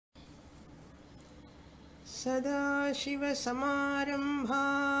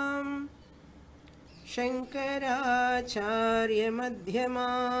सदाशिवसमारम्भां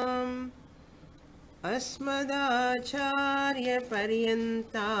शङ्कराचार्यमध्यमाम्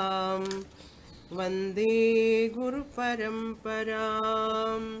अस्मदाचार्यपर्यन्तां वन्दे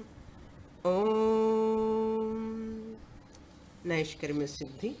गुरुपरम्पराम्। ॐ Naishkarmya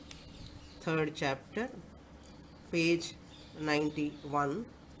Siddhi, 3rd chapter, page 91,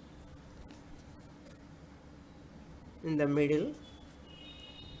 in the middle.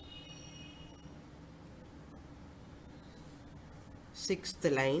 Sixth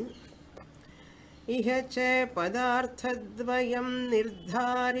line. Iha cha padarthadvayam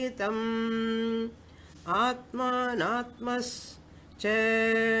nirdharitam atmanatmas cha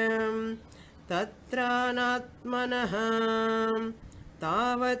तत्रानात्मनः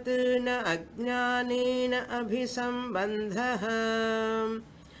तावत् न अज्ञानेन अभिसंबन्धः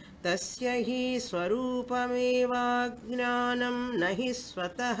तस्य हि स्वरूपमेवाज्ञानं न हि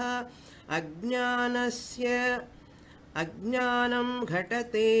स्वतः अज्ञानस्य अज्ञानं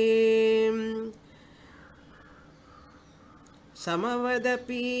घटते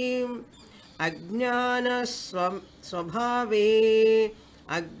समवदपि अज्ञानस्वभावे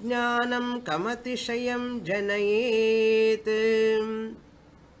अज्ञानं कमतिशयं जनयेत्।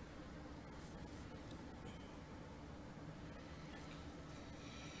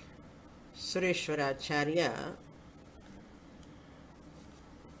 Sureshwaracharya,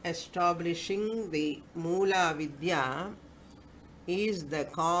 establishing the Moola Vidya, is the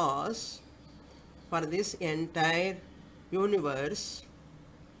cause for this entire universe,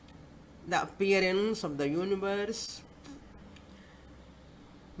 the appearance of the universe.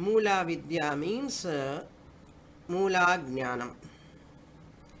 Moola Vidya means Moola Jnanam.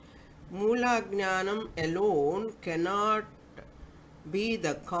 Moola Jnanam alone cannot be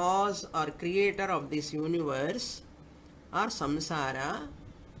the cause or creator of this universe or samsara,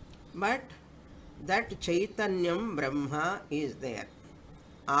 but that Chaitanyam Brahma is there.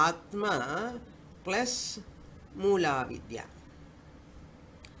 Atma plus Moola Vidya.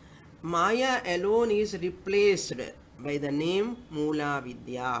 Maya alone is replaced by the name Moola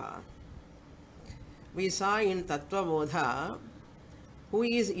Vidya. We saw in Tattva Bodha who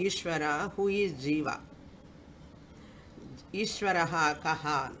is Ishvara, who is Jiva. Ishvaraha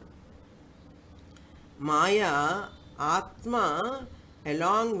kaha. Maya, Atma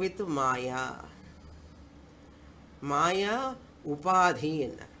along with Maya. Maya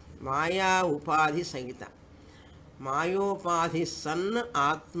Upadhin. Maya Upadhi Sahita. Mayopadhi San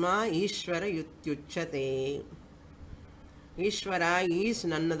Atma Ishvara Yutyuchate. Ishvara is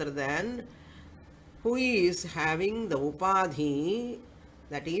none other than who is having the upadhi,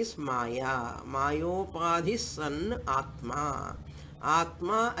 that is Maya. Mayopadhi San Atma.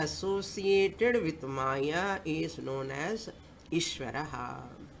 Atma associated with Maya is known as Ishvaraha.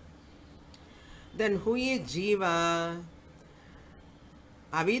 Then who is Jiva?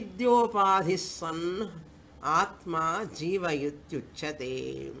 Avidyopadhi San Atma Jiva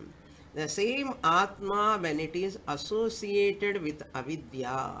Yutyuchate. The same Atma, when it is associated with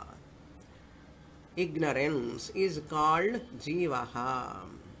avidya, ignorance, is called Jivaha.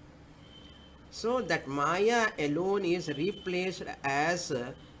 So that Maya alone is replaced as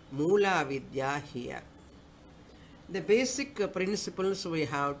Moola Vidya here. The basic principles we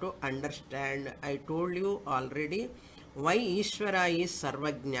have to understand. I told you already why Ishvara is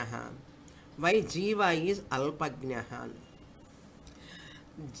Sarvajnaha, why Jiva is Alpajnaha.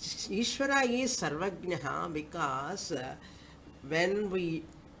 Ishvara is Sarvajnaha because when we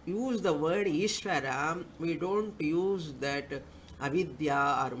use the word Ishvara, we don't use that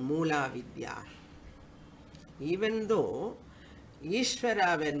avidya or Moola Vidya. Even though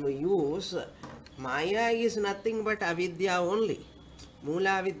Ishvara, when we use, Maya is nothing but avidya only,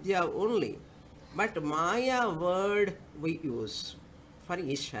 Moola Vidya only. But Maya word we use for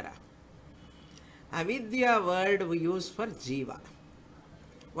Ishvara. Avidya word we use for Jiva.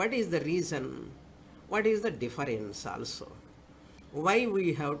 What is the reason? What is the difference also? Why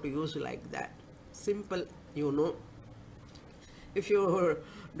we have to use like that? Simple, you know. If you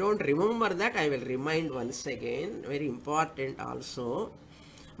don't remember that, I will remind once again. Very important also.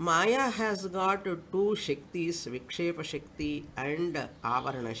 Maya has got two Shaktis, Vikshepa Shakti and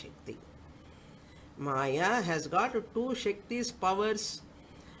Avarana Shakti. Maya has got two Shaktis, powers,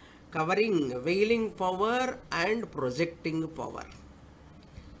 covering, veiling power and projecting power.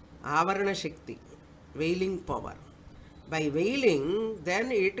 Avarana Shakti, veiling power. By veiling,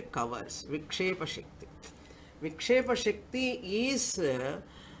 then it covers. Vikshepa Shakti. Vikshepa Shakti is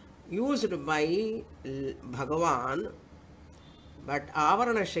used by Bhagavan But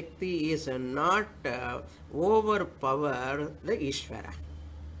Avarana Shakti is not overpower the Ishvara.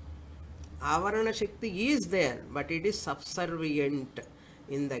 Avarana Shakti is there, but it is subservient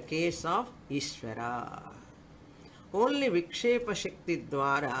in the case of Ishvara. Only Vikshepa Shakti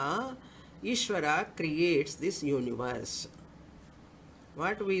Dwara Ishvara creates this universe.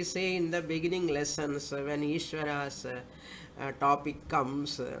 What we say in the beginning lessons when Ishvara's topic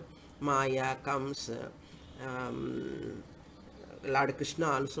comes, Maya comes, Lord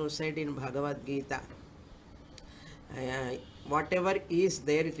Krishna also said in Bhagavad Gita, whatever is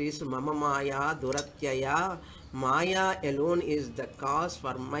there, it is Mama Maya Duratyaya. Maya alone is the cause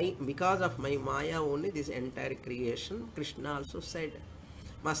for because of my Maya only this entire creation. Krishna also said,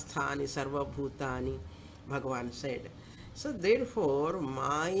 Masthani Sarva Bhutani, Bhagavan said. So therefore,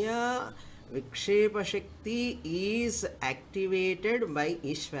 Maya Vikshepa Shakti is activated by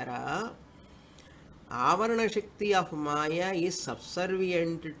Ishvara. Avarana Shakti of Maya is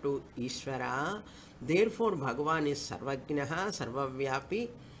subservient to Ishvara. Therefore, Bhagavan is Sarvajnaha, Sarvavyapi.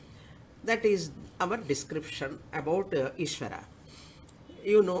 That is our description about Ishvara.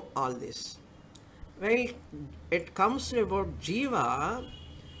 You know all this. Well, it comes about Jiva.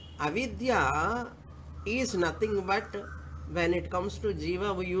 Avidya is nothing but, when it comes to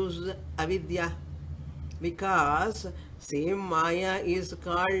Jiva, we use Avidya. Because same Maya is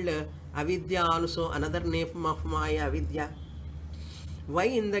called Avidya also, another name of Maya, Avidya. Why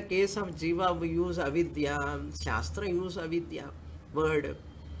in the case of Jiva we use Avidya? Shastra use Avidya word.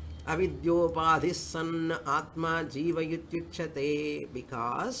 Avidyopadhisan Atma Jiva Yutyuchyate.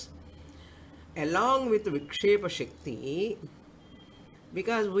 Because along with Vikshepa Shakti,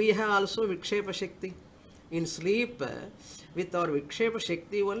 because we have also Vikshepa Shakti. In sleep, with our Vikshepa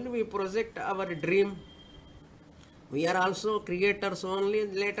Shakti only we project our dream. We are also creators only.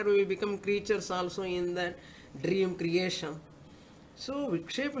 Later we become creatures also in that dream creation. So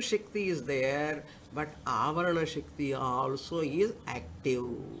Vikshepa Shakti is there, but Avarana Shakti also is active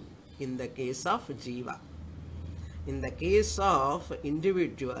in the case of Jiva. In the case of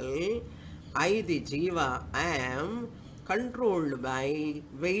individual, I the Jiva am controlled by,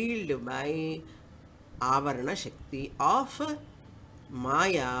 veiled by Avarana Shakti of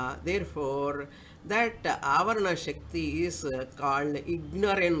Maya. Therefore, that Avarana Shakti is called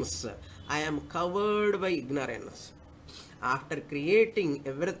ignorance. I am covered by ignorance. After creating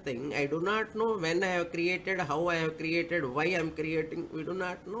everything, I do not know when I have created, how I have created, why I am creating. We do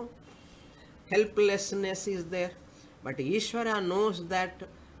not know. Helplessness is there. But Ishvara knows that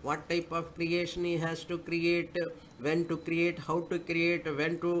what type of creation he has to create, when to create, how to create,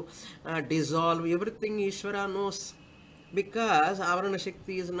 when to dissolve. Everything Ishvara knows. Because Avarana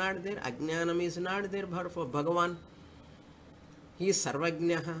Shakti is not there, Ajnanam is not there for Bhagavan. He is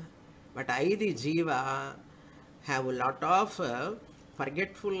Sarvajnaha. But I, the Jiva, have a lot of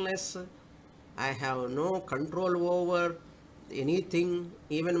forgetfulness. I have no control over anything.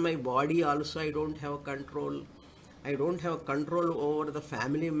 Even my body also I don't have control. I don't have control over the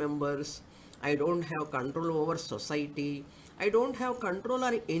family members. I don't have control over society. I don't have control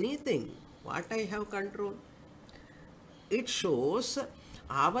over anything. What I have control? It shows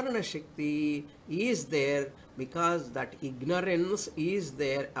Avarana Shakti is there because that ignorance is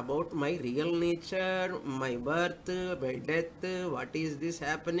there about my real nature, my birth, my death, what is this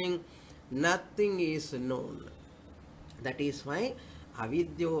happening. Nothing is known. That is why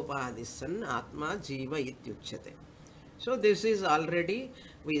Avidyopadhisan Atma Jiva Ityuchyate. So this is already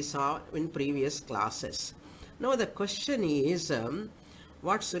we saw in previous classes. Now the question is,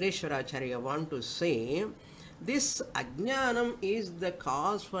 what Sureshwaracharya want to say, this Ajnanam is the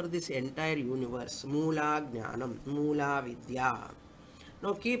cause for this entire universe. Mula Jnanam, Mula Vidya.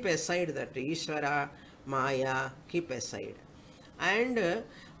 Now keep aside that Ishvara, Maya, keep aside. And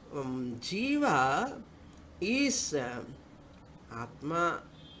Jiva is Atma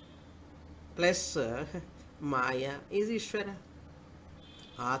plus Maya is Ishvara.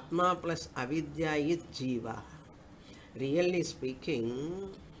 Atma plus Avidya is Jiva. Really speaking,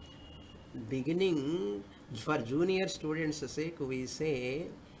 beginning, for junior students' sake, we say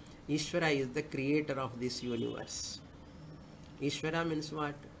Ishvara is the creator of this universe. Ishvara means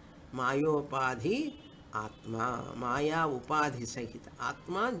what? Mayopadhi Atma. Maya Upadhi Sahita.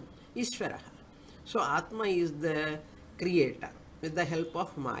 Atma Ishvara. So Atma is the creator with the help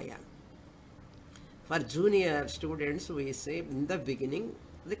of Maya. For junior students, we say in the beginning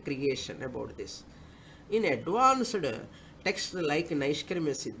the creation about this. In advanced texts like Naishkarmya,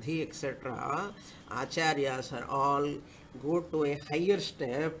 Siddhi, etc., Acharyas are all go to a higher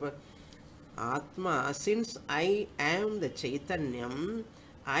step. Atma, since I am the Chaitanyam,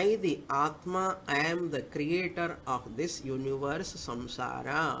 I, the Atma, am the creator of this universe,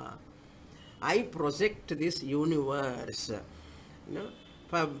 samsara. I project this universe. You know,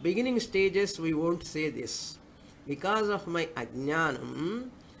 for beginning stages, we won't say this. Because of my ajnanam,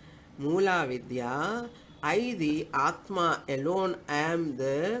 Mula Vidya, I, the Atma alone, am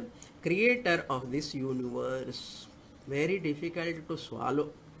the creator of this universe. Very difficult to swallow.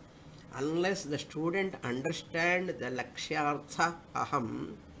 Unless the student understand the lakshyartha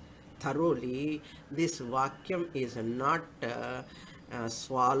aham thoroughly, this vakyam is not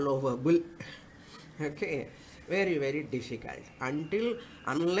swallowable. Okay, very, very difficult.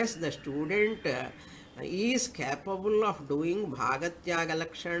 Unless the student is capable of doing bhagatyaga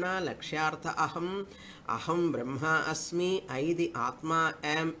lakshana, lakshyartha aham brahma asmi, I the Atma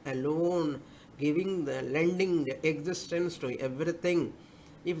am alone, lending existence to everything.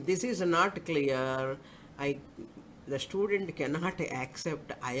 If this is not clear, the student cannot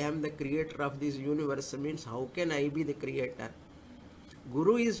accept I am the creator of this universe. Means how can I be the creator?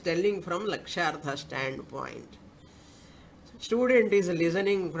 Guru is telling from lakshyartha standpoint. Student is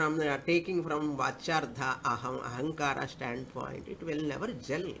listening from taking from vachyartha ahankara standpoint. It will never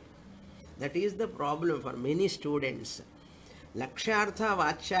gel. That is the problem for many students. Lakshyartha,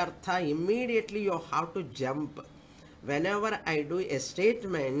 vachyartha, immediately you have to jump. Whenever I do a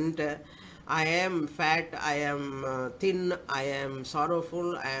statement, I am fat, I am thin, I am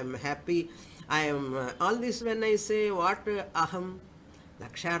sorrowful, I am happy, I am all this. When I say what aham,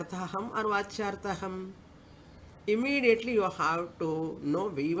 lakshyartha aham or vachyartha aham, immediately you have to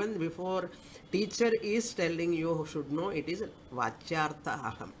know, even before teacher is telling you should know, it is vachyartha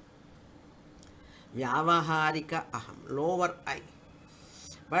aham, vyavaharika aham, lower I.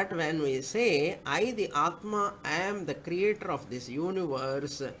 But when we say, I the Atma am the creator of this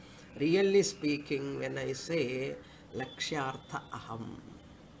universe, really speaking, when I say lakshyartha aham,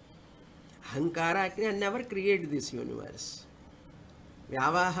 ahankara can never create this universe.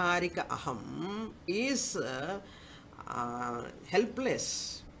 Vyavaharika aham is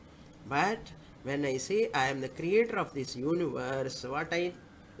helpless. But when I say I am the creator of this universe, what I?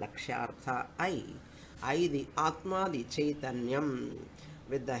 Lakshyartha I the Atma, the Chaitanyam.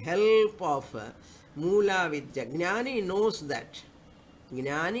 With the help of Mula Vidya, Jnani knows that.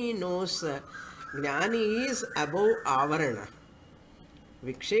 Jnani knows, Jnani is above Avarana.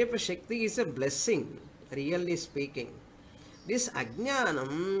 Vikshepa Shakti is a blessing, really speaking. This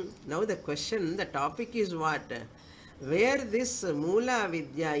Ajnanam, now the question, the topic is what? Where this Mula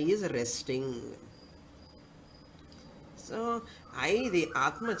Vidya is resting. So, I, the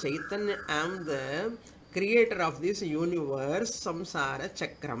Atma Chaitanya, am the creator of this universe, samsara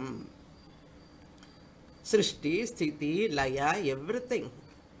chakram. Srishti, sthiti, laya, everything.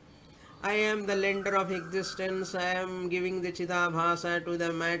 I am the lender of existence, I am giving the chidabhasa to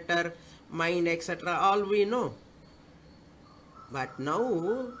the matter, mind, etc. All we know. But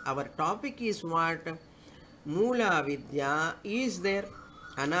now, our topic is what? Mula Vidya is there,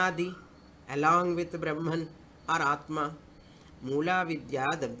 Anadi, along with Brahman or Atma. Mula Vidya,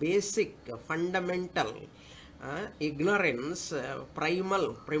 the basic, fundamental ignorance,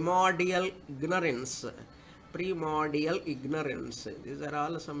 primordial ignorance. These are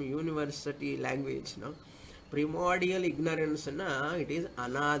all some university language, no? Primordial ignorance, it is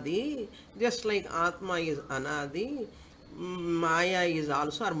Anadi. Just like Atma is Anadi, Maya is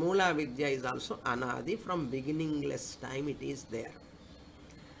also, or Mula Vidya is also Anadi. From beginningless time it is there.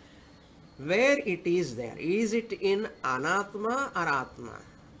 Where it is there? Is it in Anatma or Atma?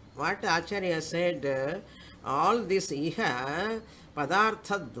 What Acharya said, all this iha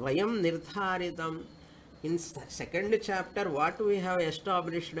padartha dvayam nirdharitam. In second chapter, what we have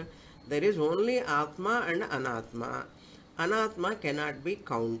established? There is only Atma and Anatma. Anatma cannot be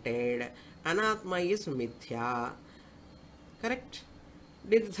counted. Anatma is mithya. Correct?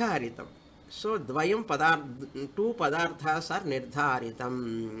 Nirdharitam. So, dvayam two padarthas are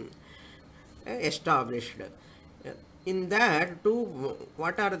nirdharitam. Established. In that, two,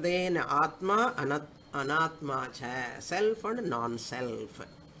 what are they? Atma, Anatma cha, self and non-self.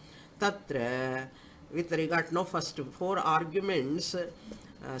 Tatra, with regard to first four arguments,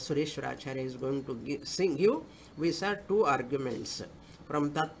 Sureshwaracharya is going to give. We saw two arguments.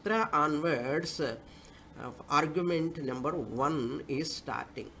 From Tatra onwards, argument number 1 is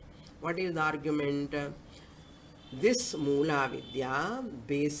starting. What is the argument? This Mula Vidya,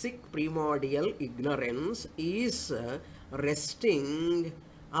 basic primordial ignorance, is resting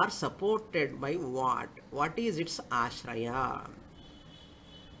or supported by what? What is its ashraya?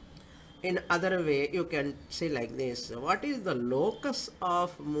 In other way, you can say like this. What is the locus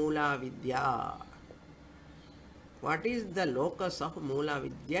of Mula Vidya? What is the locus of Mula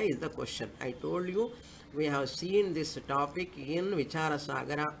Vidya is the question. I told you we have seen this topic in Vichara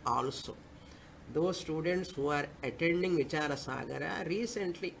Sagara also. Those students who are attending Vichara Sagara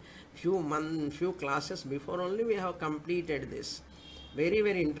recently, few classes before only we have completed this. Very,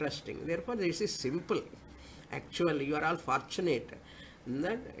 very interesting. Therefore, this is simple. Actually, you are all fortunate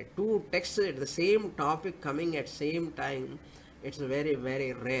that two texts at the same topic coming at same time. It's very,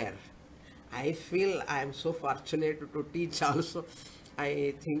 very rare. I feel I am so fortunate to teach also.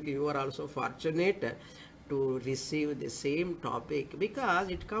 I think you are also fortunate to receive the same topic because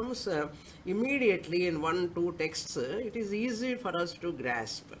it comes immediately in 1-2 texts. It is easy for us to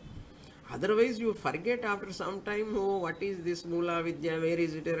grasp. Otherwise, you forget after some time, oh, what is this Mula Vidya, where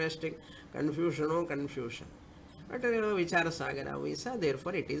is it resting? Confusion, oh, confusion. But Vichara Sagara we saw,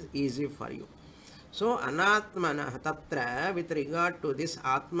 therefore it is easy for you. So, Anatmana Tatra, with regard to this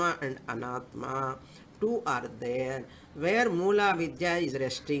Atma and Anatma, two are there. Where Mula Vidya is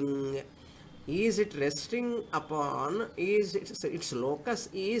resting, is it resting upon, is its locus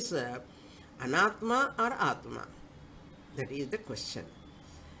is Anatma or Atma? That is the question.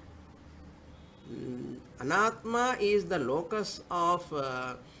 Anatma is the locus of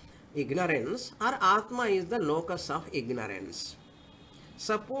ignorance or Atma is the locus of ignorance.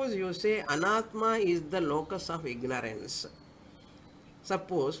 Suppose you say Anatma is the locus of ignorance.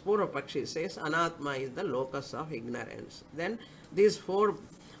 Suppose Purvapakshi says Anatma is the locus of ignorance. Then these 4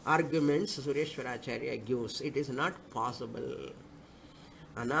 arguments Sureshwaracharya gives. It is not possible.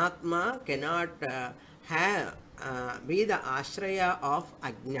 Anatma cannot be the ashraya of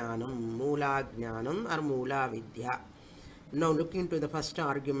ajnanam, mula jnanam or mula vidya. Now look into the first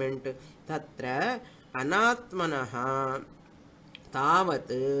argument. Tatra anatmanaha tavat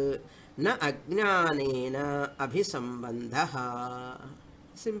na ajnanena abhisambandhaha.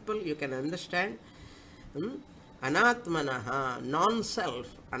 Simple, you can understand. Anatmanaha, non-self,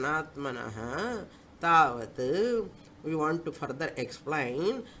 anatmanaha tavat, we want to further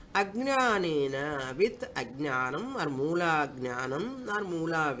explain. Ajnanena, with ajnanam or mula jnanam or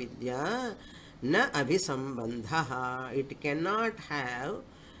mula vidya, na abhisambandhaha, it cannot have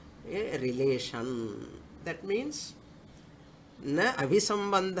a relation. That means na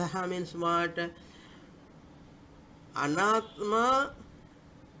abhisambandhaha means what? Anatma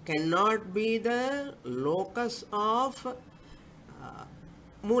cannot be the locus of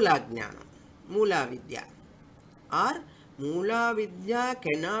mula jnanam, mula vidya, or Mula Vidya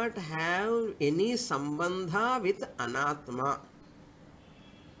cannot have any sambandha with Anatma.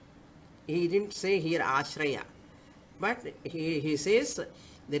 He didn't say here Ashraya, but he says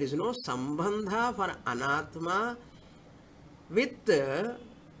there is no sambandha for Anatma with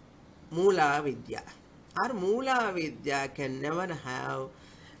Mula Vidya, or Mula Vidya can never have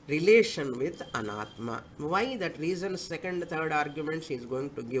relation with Anatma. Why? That reason, second, third arguments he is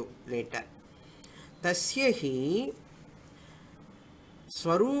going to give later. Tasya hi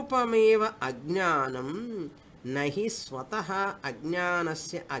Swarupameva ajnanam nahi swataha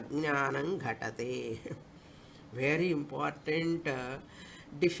ajnanasya ajnanam ghatate. Very important,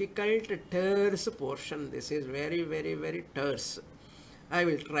 difficult, terse portion. This is very, very, very terse. I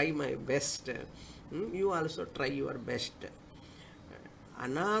will try my best. You also try your best.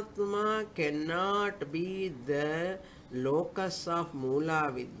 Anatma cannot be the locus of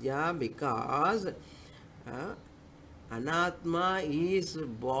Mula Vidya because Anatma is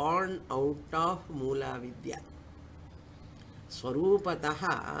born out of Mula Vidya.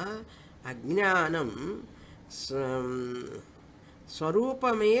 Swarupataha ajnanam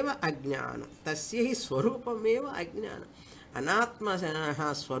swarupameva ajnanam. Tasya hi swarupameva ajnanam. Anatma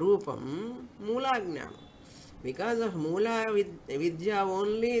swarupam mula jnanam. Because of Mula Vidya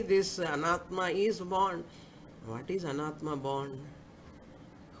only this Anatma is born. What is Anatma born?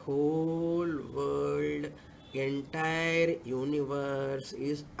 Whole world, entire universe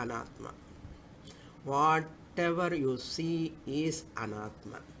is Anatma. Whatever you see is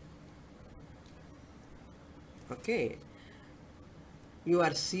Anatma. Okay. You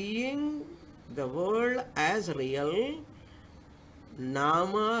are seeing the world as real.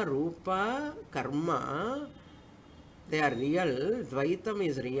 Nama, Rupa, Karma, they are real. Dvaitam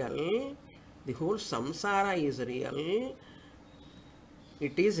is real. The whole samsara is real.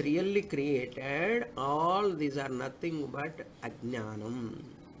 It is really created. All these are nothing but ajnanam,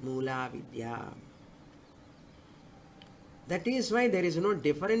 Mula Vidya. That is why there is no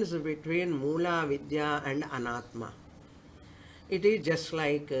difference between Mula Vidya and Anatma. It is just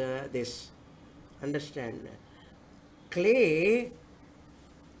like this. Understand? Clay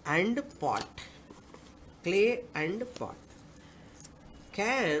and pot. Clay and pot.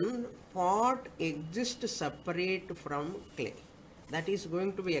 Can pot exists separate from clay. That is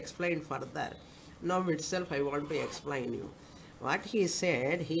going to be explained further. Now itself I want to explain you. What he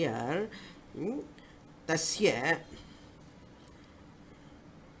said here, tasya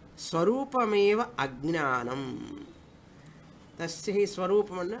swarupameva ajnanam. Tasya hi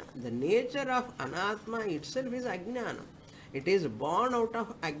swarupam, the nature of anatma itself is ajnanam. It is born out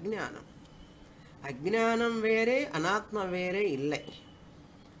of ajnanam. Ajnanam vere, anatma vere illai.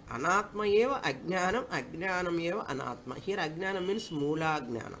 Anatma eva ajnanam, ajnanam eva anatma. Here ajnanam means moola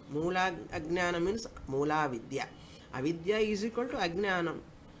ajnanam. Moola ajnanam means moola vidya. Avidya is equal to ajnanam.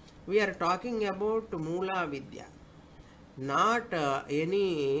 We are talking about moola vidya, not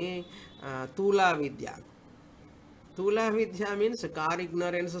any tula vidya. Tula vidya means car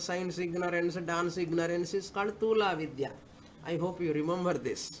ignorance, science ignorance, dance ignorance is called tula vidya. I hope you remember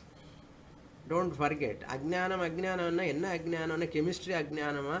this. Don't forget. Ajnanam, ajnanam, enna ajnanam, chemistry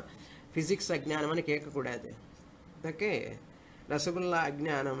ajnanama, physics ajnanama keka kudade. Okay? Rasagulla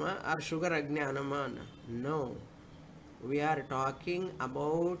ajnanama or sugar ajnanama. No. We are talking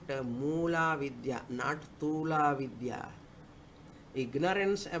about moola vidya, not tula vidya.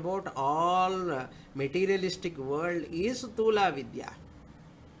 Ignorance about all materialistic world is tula vidya.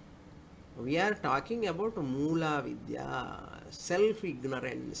 We are talking about moola vidya,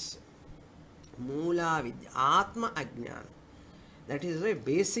 self-ignorance. Moola vidya, atma ajnana. That is a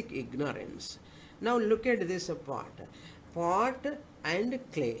basic ignorance. Now look at this pot. Pot and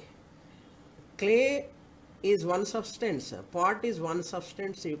clay. Clay is one substance. Pot is one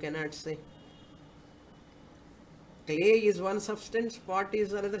substance, you cannot say. Clay is one substance, pot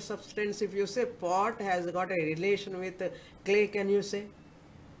is another substance. If you say pot has got a relation with clay, can you say?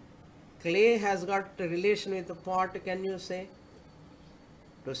 Clay has got a relation with pot, can you say?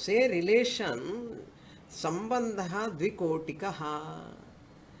 To say relation, sambandha dvikotikaha,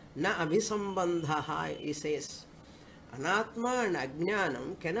 na abhisambandha, he says. Anatma and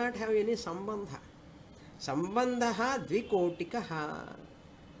ajnanam cannot have any sambandha. Sambandha dvikotikaha.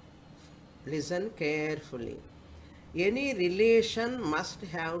 Listen carefully. Any relation must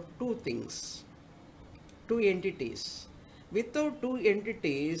have two things, two entities. Without two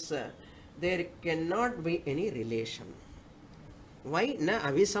entities, there cannot be any relation. Why? Na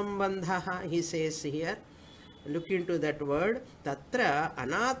avisambandha, he says here. Look into that word. Tatra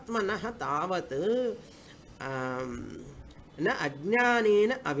anatmanaha tavat na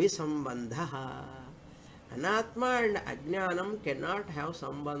ajnanena avisambandha. Anatma and ajnanam cannot have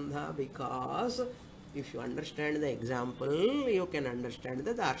sambandha because if you understand the example, you can understand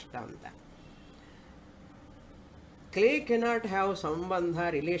the Dashtanta. Clay cannot have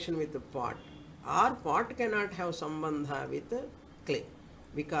sambandha relation with the pot, or pot cannot have sambandha with clay,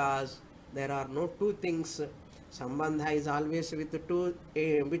 because there are no two things. Sambandha is always with two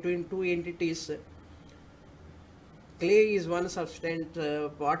between two entities. Clay is one substance,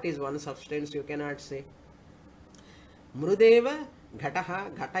 pot is one substance, you cannot say. Mrudeva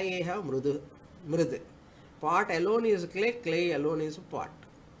ghataha, ghatayeha mrud. Pot alone is clay, clay alone is pot.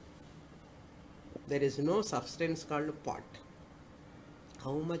 There is no substance called pot.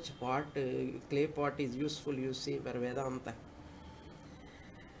 How much pot, clay pot is useful, you see, for Vedanta.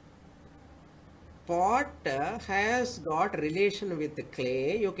 Pot has got relation with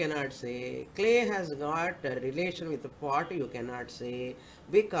clay, you cannot say. Clay has got relation with pot, you cannot say,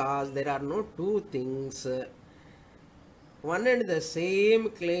 because there are no two things. One and the same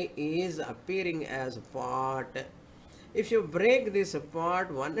clay is appearing as pot. If you break this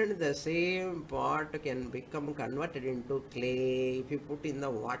pot, one and the same pot can become converted into clay if you put in the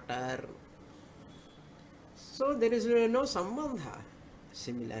water. So there is no sambandha.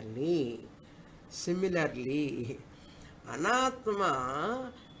 Similarly,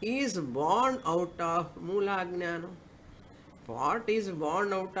 anatma is born out of moola ajnana. Pot is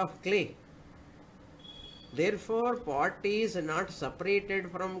born out of clay. Therefore, pot is not separated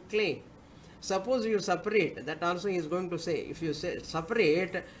from clay. Suppose you separate, that also he is going to say, if you say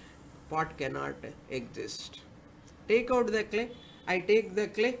separate, pot cannot exist. Take out the clay, I take the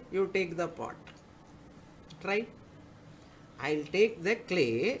clay, you take the pot. Try. I'll take the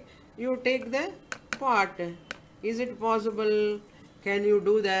clay, you take the pot. Is it possible? Can you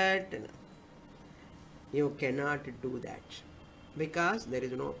do that? You cannot do that, because there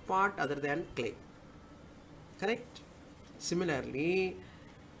is no pot other than clay. Correct? Similarly,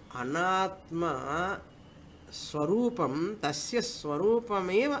 anatma swarupam tasya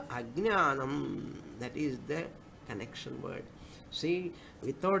swarupameva ajnanam. That is the connection word. See,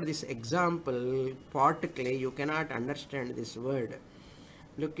 without this example, pot clay, you cannot understand this word.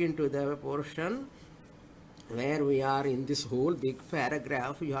 Look into the portion. where we are in this whole big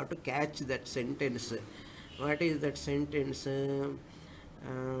paragraph, you have to catch that sentence. What is that sentence?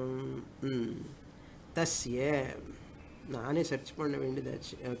 Tasya. Naane search panna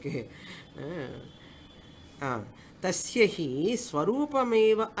vendidachu. Okay. Tasya hi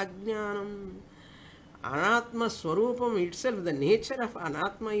swarupameva ajnanam. Anatma swarupam itself, the nature of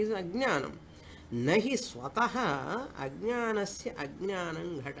anatma is ajnanam. Nahi swataha ajnanasya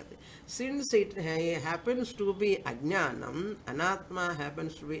ajnanam ghatate. Since it happens to be ajnanam, anatma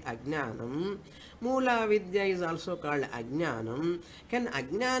happens to be ajnanam, mula vidya is also called ajnanam. Can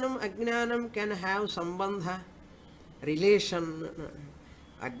ajnanam can have sambandha, relation?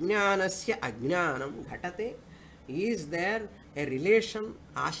 Ajnanasya ajnanam ghatate. Is there a relation?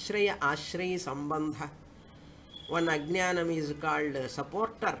 Ashraya sambandha. One ajnanam is called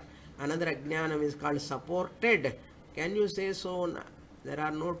supporter, another ajnanam is called supported. Can you say so? There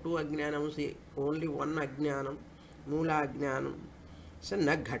are no two ajnanams, only one ajnanam, mula ajnanam. So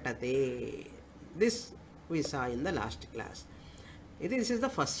na ghatate. This we saw in the last class. This is the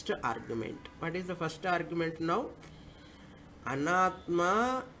first argument. What is the first argument now?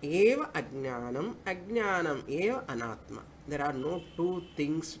 Anatma eva ajnanam, ajnanam eva anatma. There are no two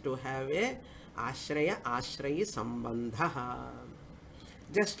things to have a ashrayi sambandha.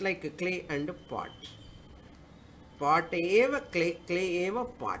 Just like clay and pot. Pot eva clay, clay eva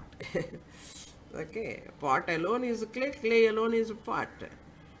pot. Okay, pot alone is clay, clay alone is pot.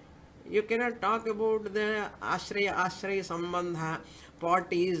 You cannot talk about the ashrayi sambandha.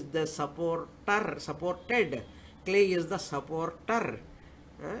 Pot is the supporter, supported. Clay is the supporter.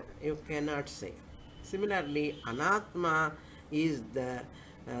 You cannot say. Similarly, anatma is the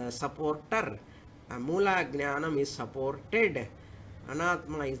supporter. Mula jnanam is supported.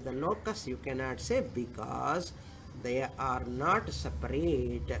 Anatma is the locus. You cannot say, because they are not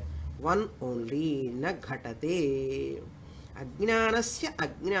separate. One only. Na ghatate. Ajnanasya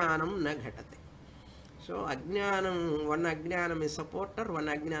ajnanam na ghatate. So ajnanam, one ajnanam is supporter, one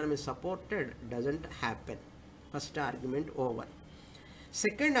ajnanam is supported. Doesn't happen. First argument over.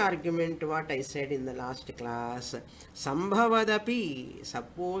 Second argument, what I said in the last class, sambhavadapi,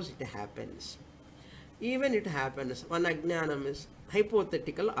 suppose it happens. Even it happens, one ajnanam is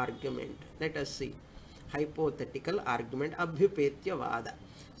hypothetical argument. Let us see. Hypothetical argument, abhyupetya vada.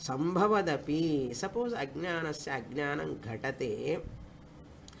 Sambhavadapi, suppose ajnanasya ajnanam ghatate,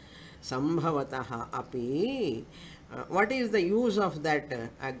 sambhavataha api. What is the use of that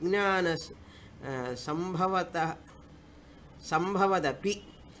ajnanas? Sambhavadapi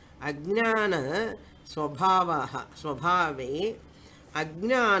ajnana swabhave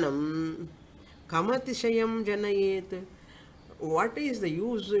ajnanam kamatishayam janayet. What is the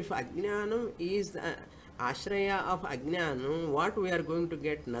use if ajnanam is the ashraya of ajnanam? What we are going to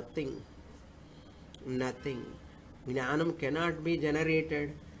get? Nothing. Nothing. Jnanam cannot be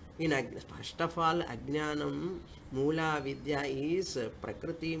generated. First of all, ajnanam, mula vidya is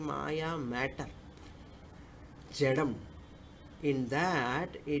prakriti maya matter, jadam. In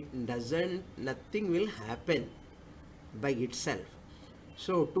that it doesn't, nothing will happen by itself.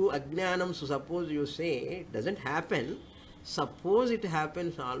 So to ajnanam, so suppose you say it doesn't happen, suppose it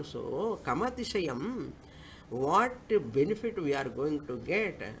happens also, kamatishayam, what benefit we are going to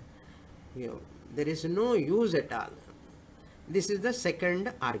get? There is no use at all. This is the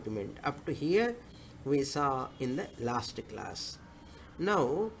second argument. Up to here we saw in the last class.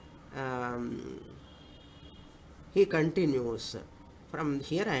 Now he continues. From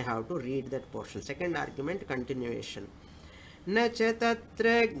here I have to read that portion. Second argument, continuation. Na cha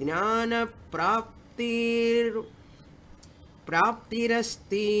tatra jnana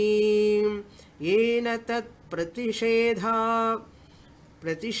praptirasti yena tat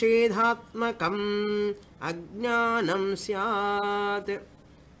pratishedhatmakam ajnanam syat.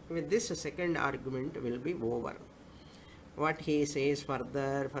 With this, second argument will be over. What he says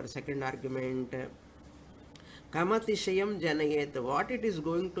further for second argument, kamatishayam janayet, what it is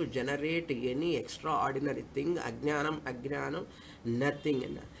going to generate, any extraordinary thing, ajnanam,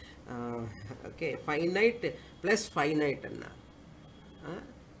 nothing. Okay, finite plus finite.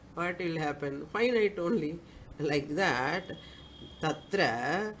 What will happen? Finite only. Like that,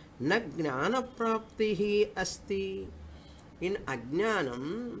 tatra na jnana praptihi asti. In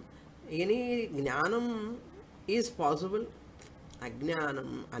ajnanam, any jnanam is possible.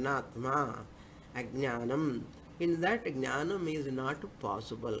 Ajnanam, anatma, ajnanam. In that, jnanam is not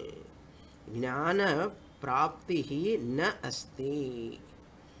possible. Jnana praptihi na asti.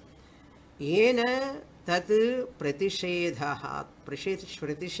 Yena tat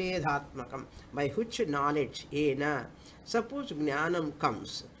pratishedhatmakam. By which knowledge? Yena. Suppose jnanam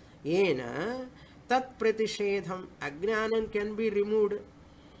comes. Yena tat pratishedham, ajnanam can be removed.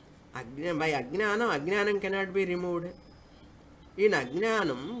 By ajnanam, ajnanam cannot be removed. In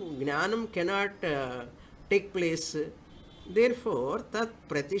ajnanam, jnanam cannot take place. Therefore, tat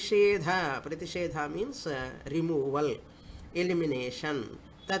pratishedha, pratishedha means removal, elimination.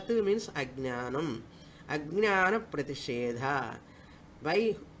 Tat means ajnanam, ajnana pratishedha.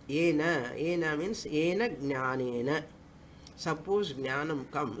 By ena, ena means ena jnanena. Suppose jnanam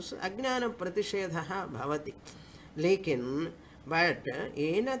comes, ajnana pratishedha bhavati. Lekin, but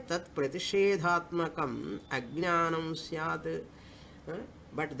ena tat pratishedhatmakam ajnanam syat.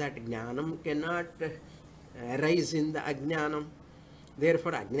 But that jnanam cannot arise in the ajnanam.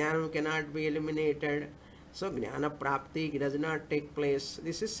 Therefore, ajnanam cannot be eliminated. So, jnana prapti does not take place.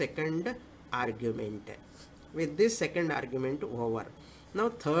 This is second argument. With this second argument over. Now,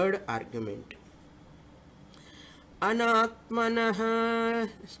 third argument. Anatmanah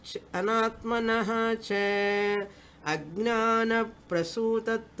cha ajnana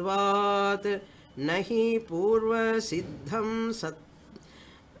prasutatvat nahi purvasiddham sat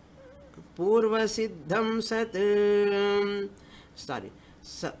purvasiddham sat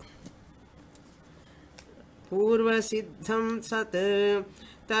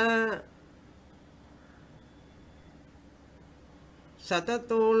ta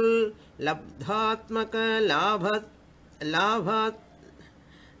satatol labdhatmaka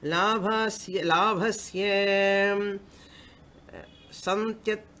labhasya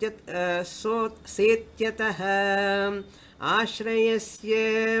setyatah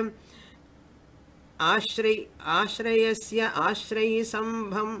ashrayasya ashrayi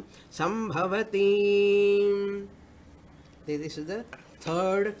sambhavati. This is the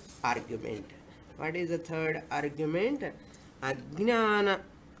third argument. What is the third argument?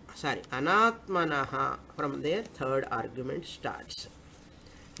 Anatmanaha. From there, third argument starts.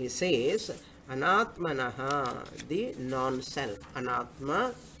 He says, Anatmanaha, the non-self.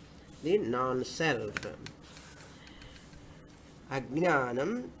 Anatma, the non-self.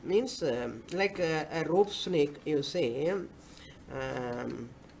 Ajnanam means like a rope snake, you say,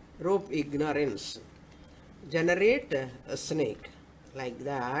 rope ignorance. Generate a snake. Like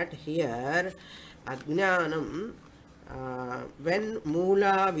that, here, Ajnanam, when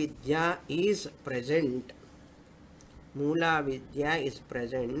Mula Vidya is present, Mula Vidya is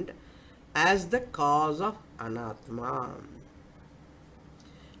present as the cause of Anatma.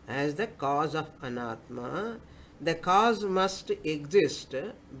 As the cause of Anatma, the cause must exist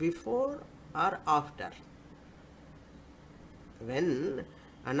before or after. When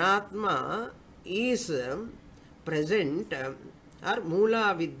Anatma is present, or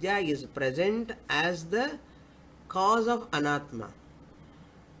Mula Vidya is present as the cause of Anatma,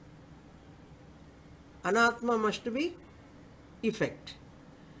 Anatma must be effect.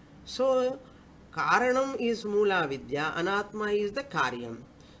 So, Karanam is Mula Vidya, Anatma is the Karyam.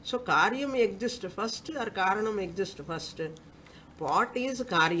 So, Karyam exists first or Karanam exists first? Pot is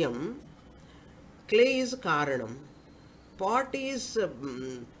Karyam, clay is Karanam. Pot is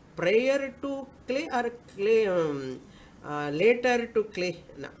prior to clay or clay later to clay?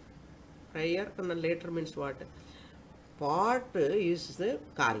 No. Prior and later means what? Pot is the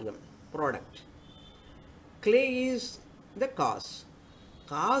Karyam, product. Clay is the cause.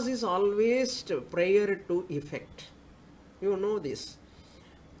 Cause is always prior to effect. You know this.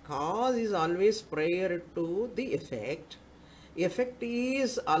 Cause is always prior to the effect. Effect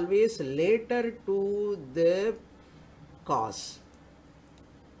is always later to the cause.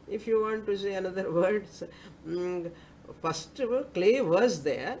 If you want to say another words, first clay was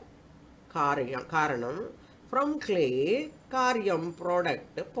there, Karanam. From clay, Karyam,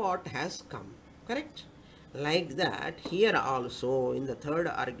 product, pot has come. Correct? Like that, here also, in the third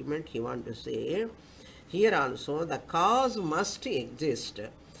argument, he wants to say, here also, the cause must exist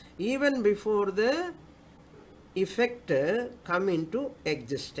even before the effect come into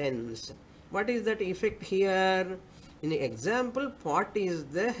existence. What is that effect here? In the example, pot is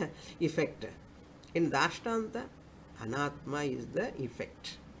the effect. In Dashtanta, Anatma is the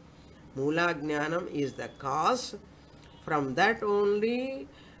effect. Mula Jnanam is the cause. From that only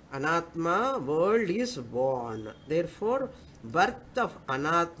Anatma world is born. Therefore, birth of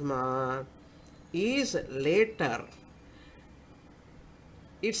Anatma is later.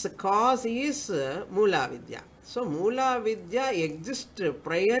 Its cause is Mula Vidya. So, Mula Vidya exists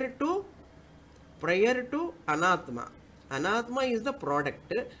prior to Anatma. Anatma is the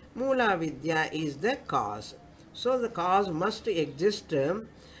product. Mula Vidya is the cause. So, the cause must exist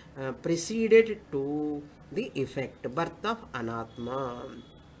preceded to the effect, birth of Anatma.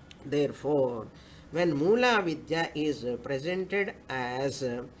 Therefore, when Mula Vidya is presented as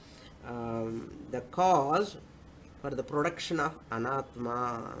the cause for the production of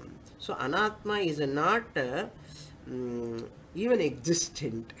anatma. So anatma is not even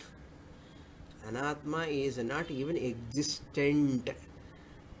existent. Anatma is not even existent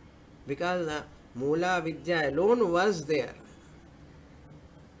because Mula Vidya alone was there.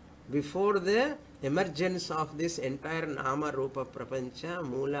 Before the emergence of this entire Nama Rupa Prapancha,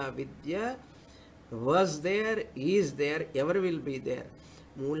 Mula Vidya was there, is there, ever will be there.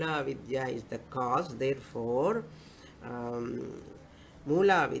 Mula Vidya is the cause, therefore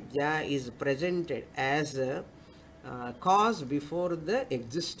Mula Vidya is presented as a cause before the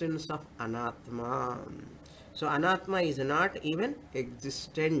existence of Anatma. So Anatma is not even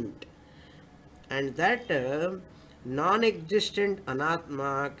existent, and that non-existent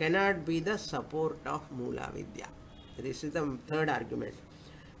Anatma cannot be the support of Mula Vidya. This is the third argument.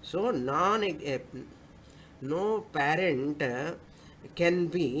 So no parent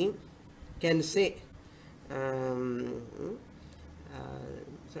can say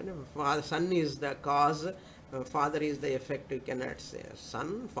son is the cause, father is the effect. You cannot say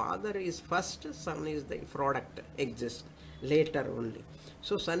father is first, son is the product, exists later only.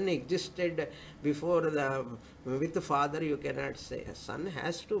 So son existed before with the father. You cannot say son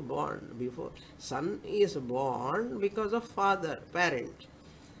has to born before. Son is born because of father, parent.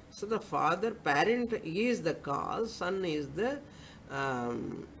 So the father, parent is the cause, son is the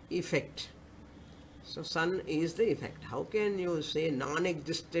effect. So son is the effect. How can you say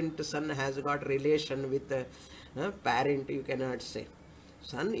non-existent son has got relation with the parent? You cannot say.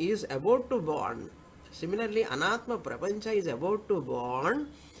 Son is about to born. Similarly, Anatma Prapancha is about to born.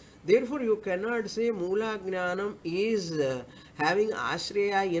 Therefore, you cannot say Mula Jnanam is having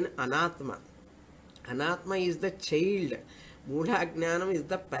Ashraya in Anatma. Anatma is the child. Mula Jnanam is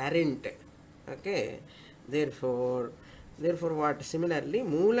the parent. Okay. Therefore what? Similarly,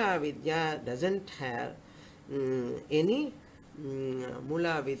 Mula Vidya doesn't have any.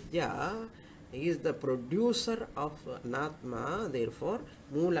 Mula Vidya is the producer of Anatma. Therefore,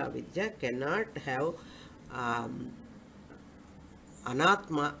 Mula Vidya cannot have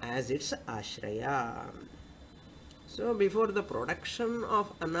Anatma as its Ashraya. So, before the production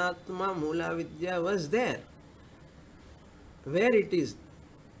of Anatma, Mula Vidya was there. Where it is?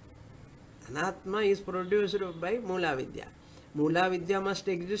 Anatma is produced by Mula Vidya. Mula Vidya must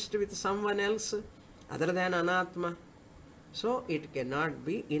exist with someone else other than Anatma. So it cannot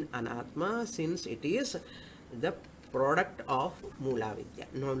be in Anatma since it is the product of Mula Vidya.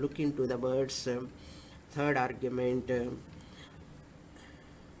 Now look into the bird's third argument.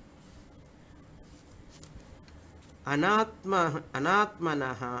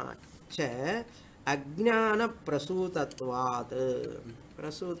 Anatmanaha cha ajnana prasutatvat.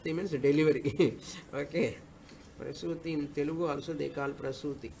 Prasuti means delivery. Okay. Prasuti in Telugu also they call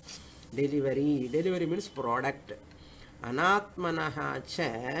prasuti. Delivery. Delivery means product. Anatmanaha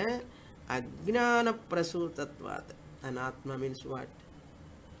cha ajnana prasutatvat. Anatma means what?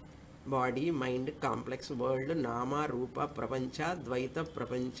 Body, mind, complex world, nama, rupa, prapancha, dvaita,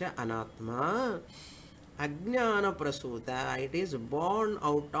 prapancha, anatma. Ajnana prasuta. It is born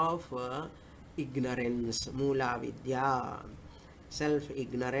out of ignorance. Mula Vidya.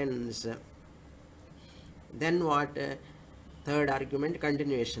 Self-ignorance. Then what? Third argument,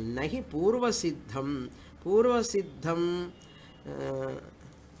 continuation. Nahi purva siddham. Purva siddham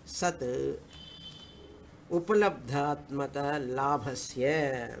sat upalabdhatmaka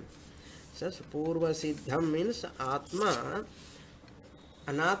labhasya. So purva siddham means atma.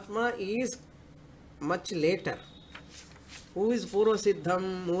 Anatma is much later. Who is purva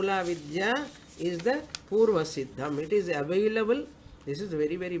siddham? Mula Vidya is the purva siddham. It is available. This is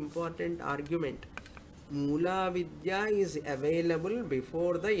very, very important argument. Mula Vidya is available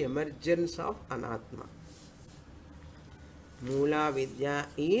before the emergence of Anatma. Mula Vidya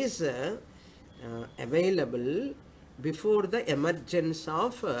is available before the emergence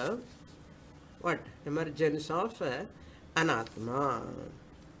of what? Emergence of Anatma.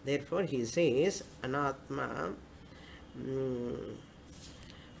 Therefore, he says Anatma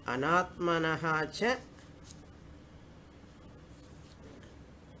Anatmanaha cha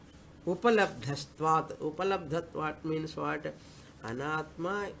upalabdhastvat. Upalabdhatvat means what?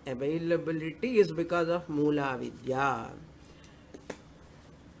 Anatma availability is because of Mula Vidya.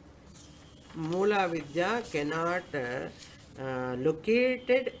 Mula Vidya cannot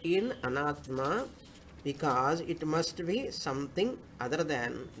located in Anatma because it must be something other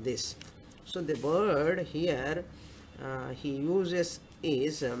than this. So the word here he uses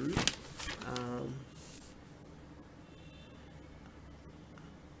is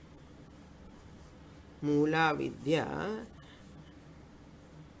Mula Vidya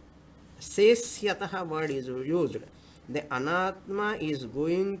sesyataha word is used. The anatma is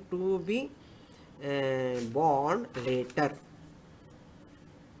going to be born later.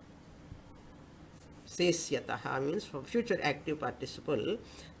 Sesyataha means for future active participle.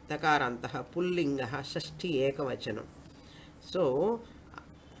 Takarantaha pullingaha shashti ekavachanam. So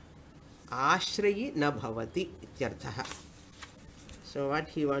ashrayi na bhavati ityarthaha. So what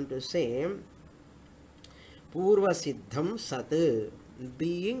he want to say, purva siddham sat,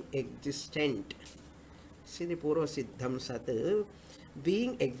 being existent. See the purva siddham sat,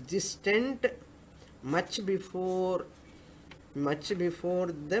 being existent much before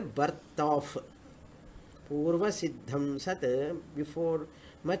the birth of. Purva siddham sat,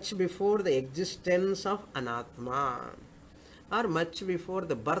 much before the existence of anatma, or much before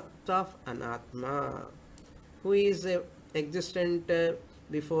the birth of anatma. Who is existent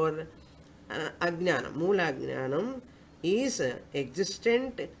before ajnanam? Mula ajnanam is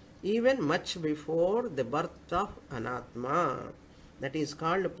existent even much before the birth of anatma. That is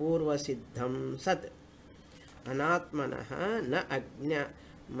called purva siddham sat. Anatmanaha na ajna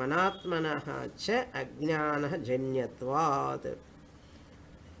manatmanaha cha ajnanah janyatvat.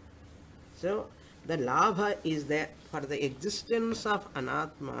 So the labha is there for the existence of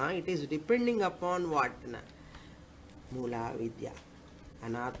anatma. It is depending upon what? Mula vidya.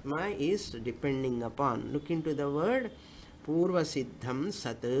 Anatma is depending upon. Look into the word purva siddham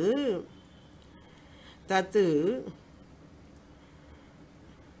sat. Tat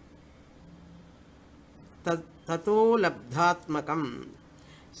tato labdhatmakam.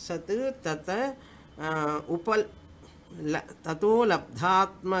 Sat tata upal tato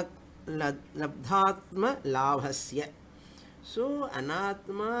labdhatma labhasya. So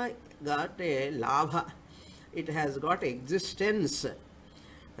anatma got a labha. It has got existence,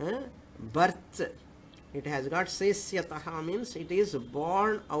 birth. It has got sesyataha means it is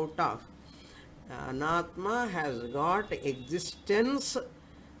born out of. Anatma has got existence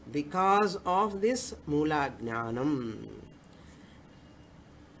because of this mula jnanam.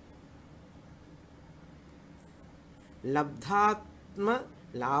 Labdhatma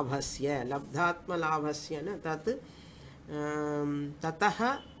labhasya. Labdhatma labhasya na tat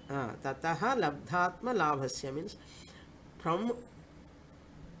tataha labdhatma labhasya means from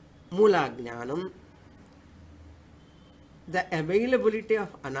mula jnanam. The availability of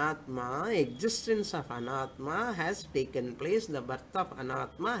anatma, existence of anatma has taken place, the birth of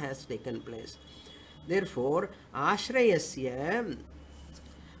anatma has taken place. Therefore, ashrayasya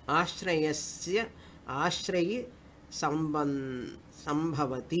ashrayi sambhavati,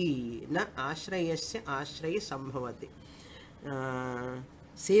 na ashrayasya ashrayi sambhavati.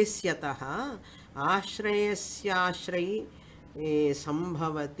 Sesyataha ashrayasya ashrayi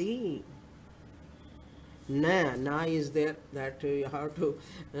sambhavati. Na is there, that you have to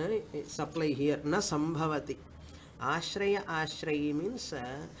supply here. Na sambhavati. Ashrayi means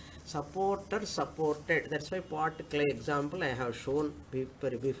supporter, supported. That's why pot clay example I have shown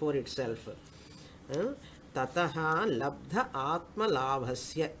before itself. Tataha labdha atma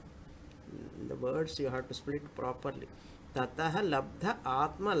labhasya. The words you have to split properly. Tataha labdha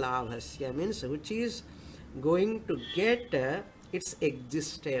atma labhasya means which is going to get its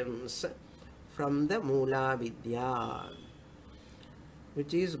existence from the mula vidya,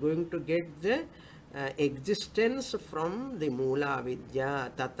 which is going to get the existence from the mula vidya.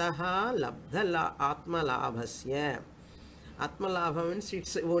 Tataha labdha atma labhasya. Atma labha means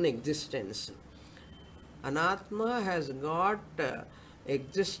its own existence. Anatma has got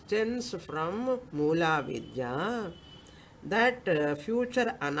existence from mula vidya. That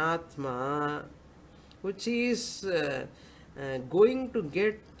future anatma, which is going to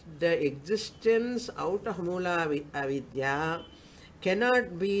get the existence out of mula avidya,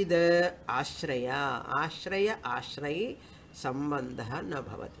 cannot be the ashraya. Ashrayi sambandha na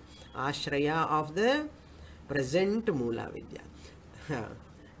bhavati. Ashraya of the present mula vidya.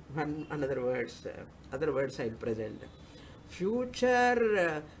 Other words I present.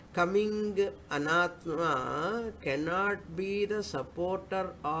 Future coming anatma cannot be the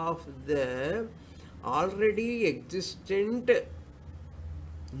supporter of the already existent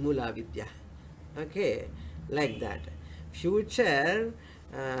mula vidya. Okay, like that. Future,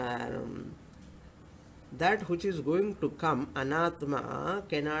 that which is going to come, anatma,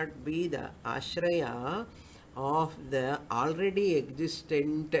 cannot be the ashraya of the already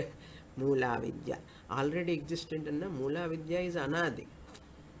existent mula vidya. Already existent and mula vidya is anadi.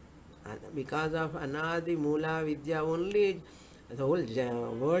 Because of anadi mula vidya only the whole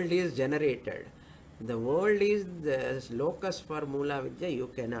world is generated. The world is the locus for mula vidya, you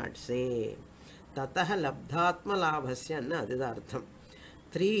cannot say. Tataha labdhatma labhasya na adhidartham.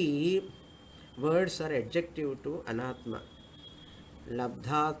 three words are adjective to anatma.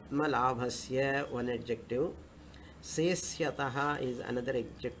 Labdhatma labhasya, one adjective. Sesyataha is another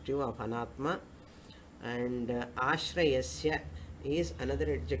adjective of anatma, and ashrayasya is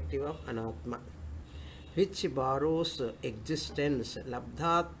another adjective of anatma, which borrows existence.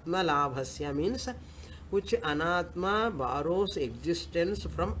 Labdhatma labhasya means which anatma borrows existence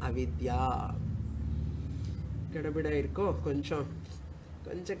from avidya. கடபிட இருக்கும், கொஞ்சம்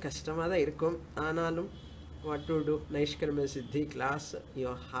கஷ்டமாக தான் இருக்கும். ஆனாலும் what to do, Naishkarmya Siddhi class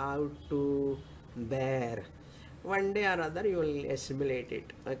you have to bear. One day or other you will assimilate it.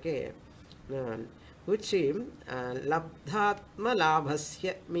 Okay. Which labdhatma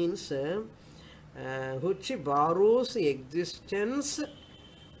labhasya means which borrows existence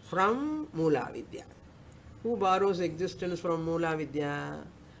from Mula Vidya. Who borrows existence from Mula Vidya?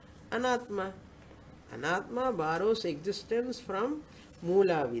 Anatma. Anatma borrows existence from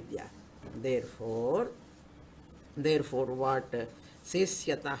Mula Vidya. Therefore what?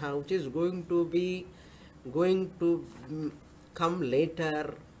 Sesyataha, which is going to come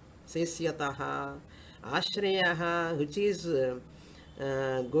later. Sesyataha. Ashrayaha, which is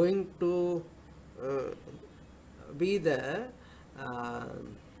going to be the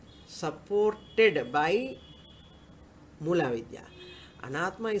supported by Mula Vidya.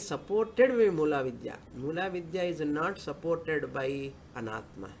 Anatma is supported by Mula Vidya. Mula Vidya is not supported by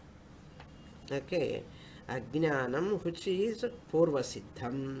Anatma. Okay. Ajnanam, which is Purva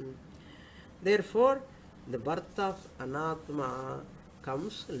Siddham. Therefore, the birth of Anatma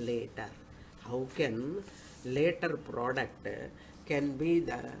comes later. How can later product can be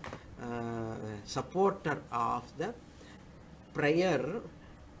the supporter of the prior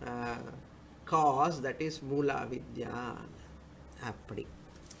cause, that is Mula Vidya. Appadi.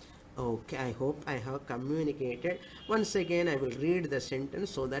 Okay, I hope I have communicated. Once again, I will read the sentence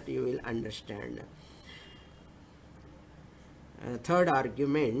so that you will understand. Third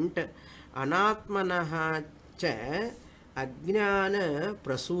argument, anatmanaha cha ajnana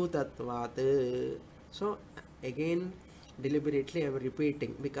prasutatvat. So again, deliberately I am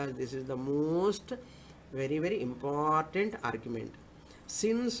repeating because this is the most very important argument.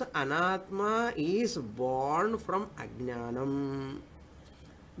 Since anatma is born from ajnanam,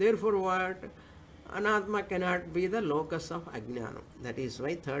 therefore what? Anatma cannot be the locus of ajnanam. That is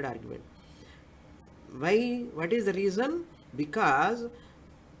why third argument. Why? What is the reason? Because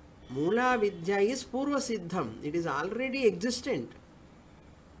Mula Vidya is Purva Siddham. It is already existent.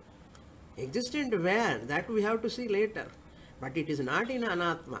 Existent where? That we have to see later. But it is not in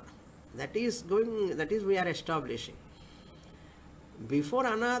Anatma. That is we are establishing. Before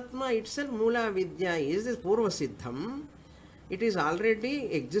Anatma itself, Mula Vidya is Purva Siddham. It is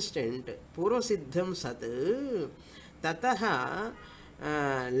already existent. Purva Siddham Sat. Tataha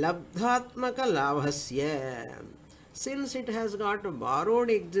Labdhatmaka Labhasya. Since it has got borrowed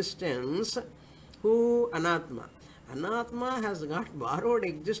existence, who? Anatma. Anatma has got borrowed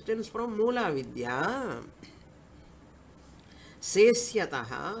existence from Mula Vidya.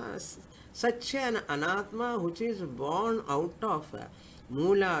 Sesyataha, such an Anatma which is born out of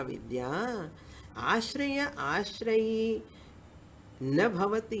Mula Vidya, Ashraya Ashrayi na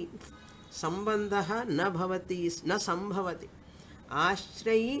bhavati, Sambandha na bhavati, na sambhavati.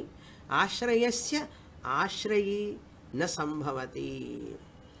 Ashrayi, Ashrayasya Ashrayi na sambhavati.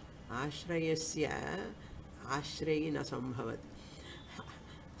 Ashrayasya Ashrayi na sambhavati.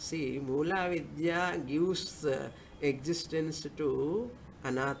 See, Mula Vidya gives existence to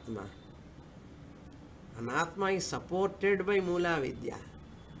Anatma. Anatma is supported by Mula Vidya.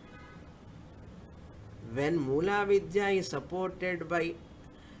 When Mula Vidya is supported by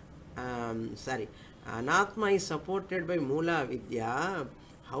Anatma is supported by Mula Vidya,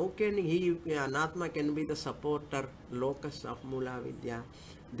 how can Anatma can be the supporter, locus of Mula Vidya?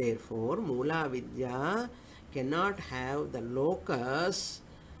 Therefore, Mula Vidya cannot have the locus.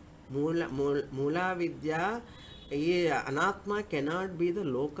 Mula Vidya, Anatma cannot be the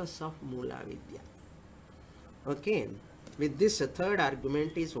locus of Mula Vidya. Okay, with this third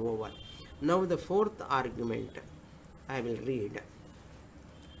argument is over. Now the fourth argument I will read.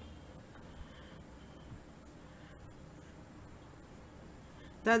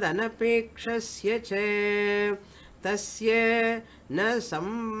 Tad anapekshasya cha tasya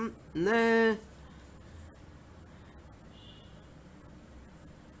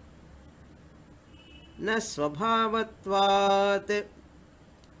na swabhavatvat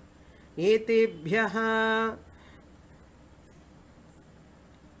etebhyah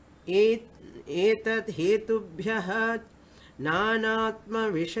etat hetubhyah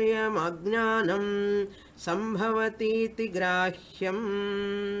Nanatma Vishayam Ajnanam Sambhavatiti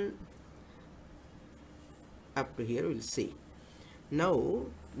Grahyam. Up to here we'll see. Now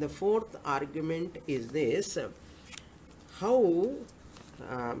the fourth argument is this. How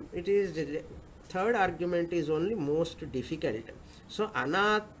it is, the third argument is only most difficult. So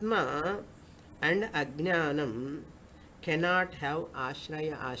Anatma and Ajnanam cannot have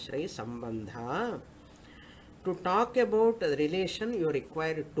Ashraya Sambandha. To talk about the relation, you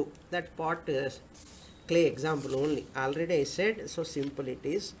require two. That pot is clay example only. Already I said, so simple it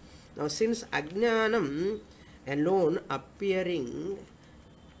is. Now since Ajnanam alone appearing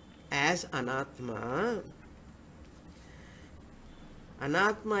as Anatma,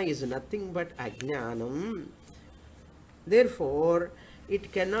 Anatma is nothing but Ajnanam. Therefore,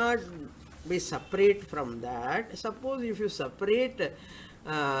 it cannot be separate from that. Suppose if you separate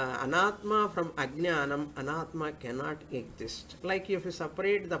Anatma from Ajnanam, Anatma cannot exist. Like if you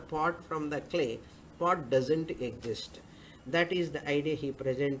separate the pot from the clay, pot doesn't exist. That is the idea he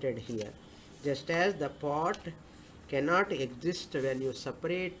presented here. Just as the pot cannot exist when you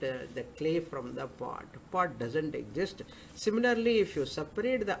separate the clay from the pot, pot doesn't exist. Similarly, if you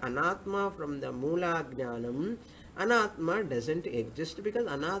separate the Anatma from the Mula Jnanam, Anatma doesn't exist, because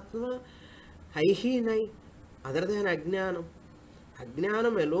Anatma haihi nai, other than Ajnanam.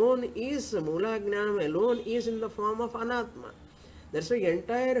 Ajnanam alone is, Mula Jnanam alone is in the form of Anatma. That's why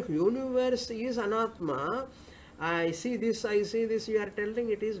entire universe is Anatma. I see this, you are telling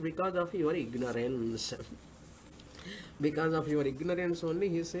it is because of your ignorance. Because of your ignorance only,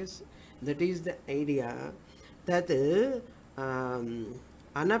 he says, that is the idea. That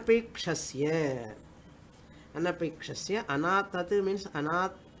anapekshasya, anatat means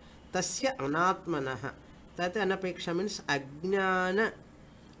tasya anatmanaha. Tat anapeksha means ajnana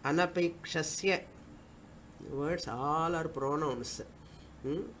anapekshasya. Words all are pronouns.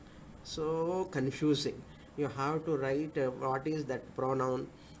 So confusing. You have to write what is that pronoun.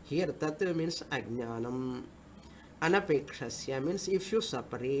 Here tat means ajnanam. Anapekshasya means if you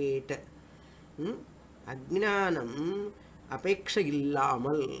separate. Ajnanam apeksha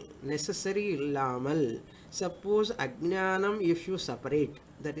illamal, necessary illamal. Suppose ajnanam if you separate,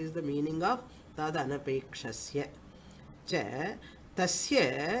 that is the meaning of tad anapekshasya. Cha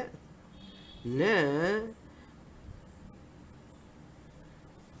tasya na,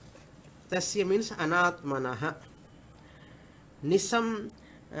 tasya means anatmanaha, nisam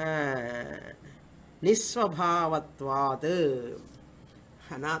nisvabhavatvad.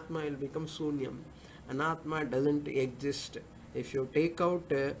 Anatma will become sunyam. Anatma doesn't exist. If you take out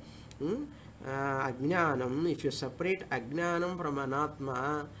Ajnanam, if you separate Ajnanam from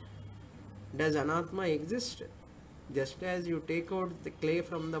Anatma, does Anatma exist? Just as you take out the clay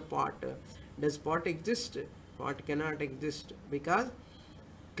from the pot, does pot exist? Pot cannot exist, because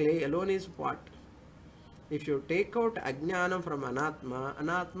clay alone is pot. If you take out Ajnanam from Anatma,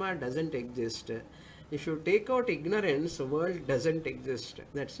 Anatma doesn't exist. If you take out ignorance, world doesn't exist.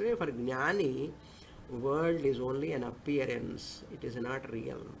 That's why for Jnani, world is only an appearance. It is not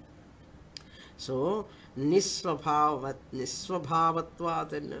real. So, nisvabhavatvat,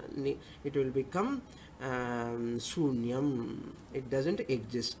 it will become sunyam. It doesn't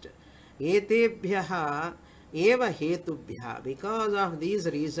exist. Etebhyaha eva hetubhya. Because of these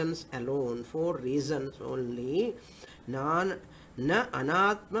reasons alone, 4 reasons only, na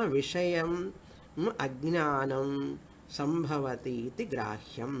anatma vishayam ajnanam sambhavati iti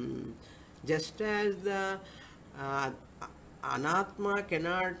grahyam. Just as the Anatma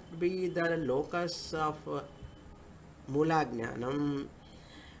cannot be the locus of Mula Jnanam,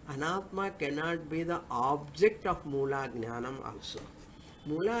 Anatma cannot be the object of Mula Jnanam also.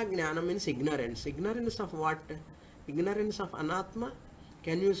 Mula Jnanam means ignorance. Ignorance of what? Ignorance of Anatma?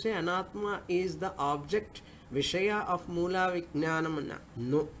 Can you say Anatma is the object, Vishaya of Mula Jnanam?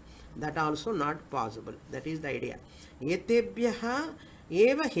 No. That also not possible. That is the idea. Etebhyaha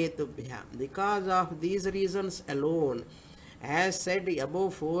eva hetubhya. Because of these reasons alone, as said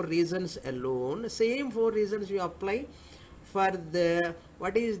above 4 reasons alone, same 4 reasons you apply for the,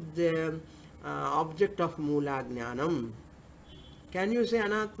 what is the object of Mula Jnanam. Can you say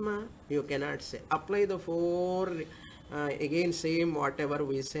Anatma? You cannot say. Apply the 4, again same whatever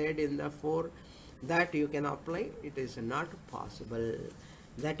we said in the 4, that you can apply. It is not possible.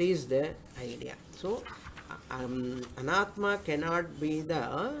 That is the idea. So, Anatma cannot be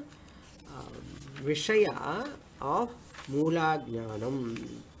the Vishaya of Mula Jnanam.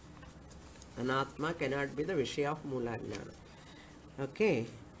 Anatma cannot be the Vishaya of Mula Jnanam. Okay.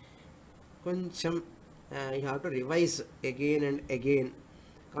 Koncham, you have to revise again and again,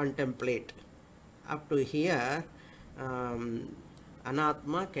 contemplate. Up to here,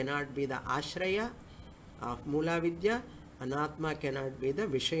 Anatma cannot be the ashraya of Mula Vidya. Anatma cannot be the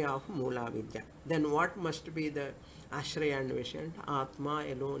Vishaya of Mula Vidya. Then what must be the ashraya and Vishaya? Atma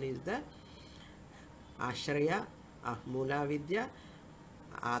alone is the ashraya of Mula Vidya.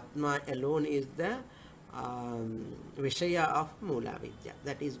 Atma alone is the Vishaya of Mula Vidya.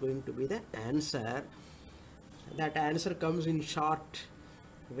 That is going to be the answer. That answer comes in short,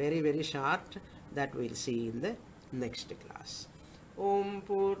 very, very short. That we'll see in the next class. Om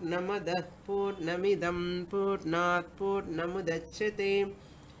Purnamadah Purnamidam Purnat Purnamudachyate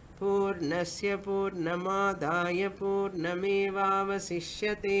Purnasya Purnamadaya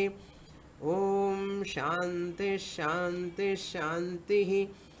Purnamevavasishyate. Om Shanti Shanti Shanti.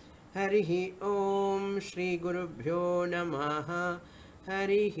 Harihi Om Shri Gurubhyo Namaha.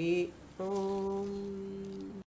 Harihi Om.